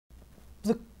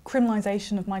The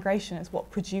criminalisation of migration is what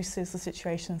produces the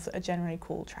situations that are generally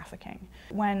called trafficking.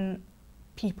 When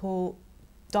people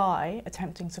die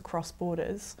attempting to cross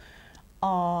borders,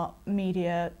 our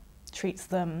media treats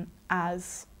them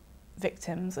as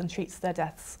victims and treats their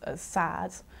deaths as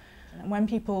sad. And when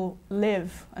people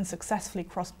live and successfully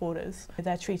cross borders,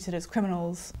 they're treated as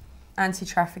criminals.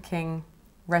 Anti-trafficking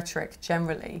rhetoric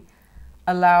generally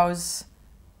allows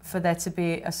for there to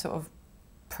be a sort of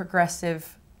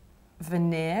progressive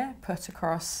veneer put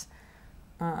across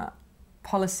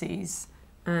policies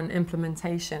and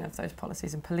implementation of those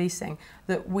policies and policing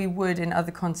that we would in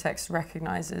other contexts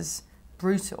recognise as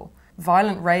brutal.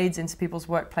 Violent raids into people's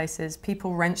workplaces,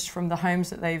 people wrenched from the homes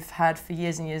that they've had for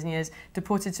years and years and years,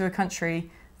 deported to a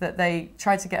country that they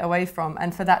tried to get away from,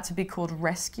 and for that to be called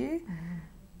rescue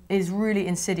is really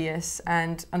insidious,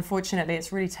 and unfortunately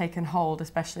it's really taken hold,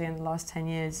 especially in the last 10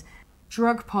 years.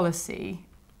 Drug policy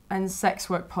and sex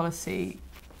work policy,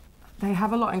 they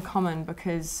have a lot in common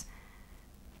because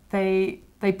they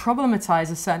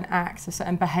problematise a certain act, a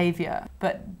certain behaviour,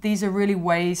 but these are really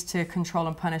ways to control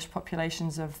and punish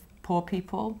populations of poor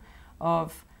people,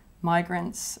 of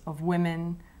migrants, of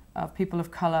women, of people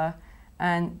of colour,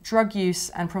 and drug use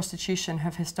and prostitution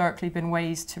have historically been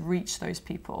ways to reach those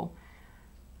people.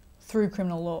 Through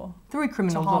criminal law. Through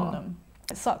criminal law. To harm law. them.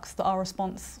 It sucks that our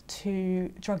response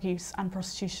to drug use and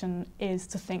prostitution is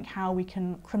to think how we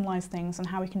can criminalise things and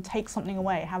how we can take something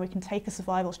away, how we can take a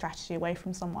survival strategy away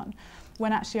from someone,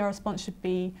 when actually our response should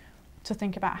be to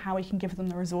think about how we can give them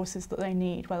the resources that they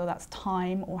need, whether that's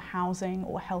time or housing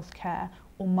or healthcare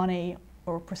or money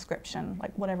or a prescription,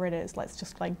 like whatever it is, let's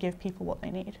just like give people what they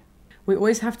need. We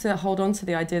always have to hold on to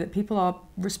the idea that people are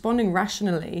responding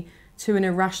rationally to an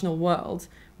irrational world.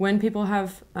 When people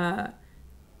have,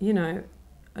 you know,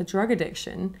 a drug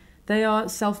addiction, they are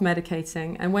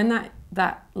self-medicating, and when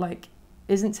that like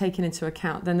isn't taken into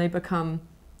account, then they become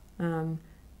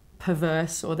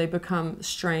perverse, or they become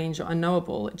strange or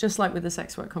unknowable, just like with the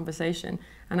sex work conversation.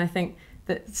 And I think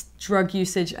that drug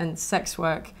usage and sex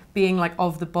work being like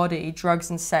of the body,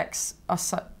 drugs and sex are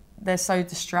they're so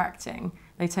distracting.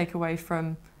 They take away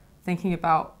from thinking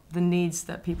about the needs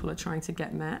that people are trying to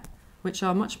get met, which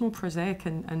are much more prosaic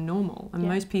and normal. And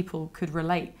most people could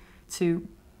relate to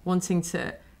wanting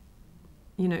to,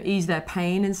 you know, ease their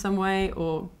pain in some way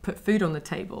or put food on the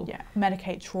table. Yeah,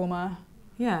 medicate trauma.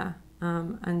 Yeah,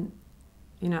 and,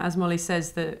 you know, as Molly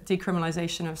says, the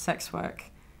decriminalisation of sex work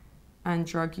and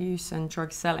drug use and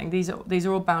drug selling, these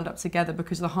are all bound up together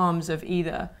because the harms of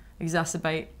either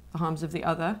exacerbate the harms of the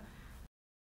other.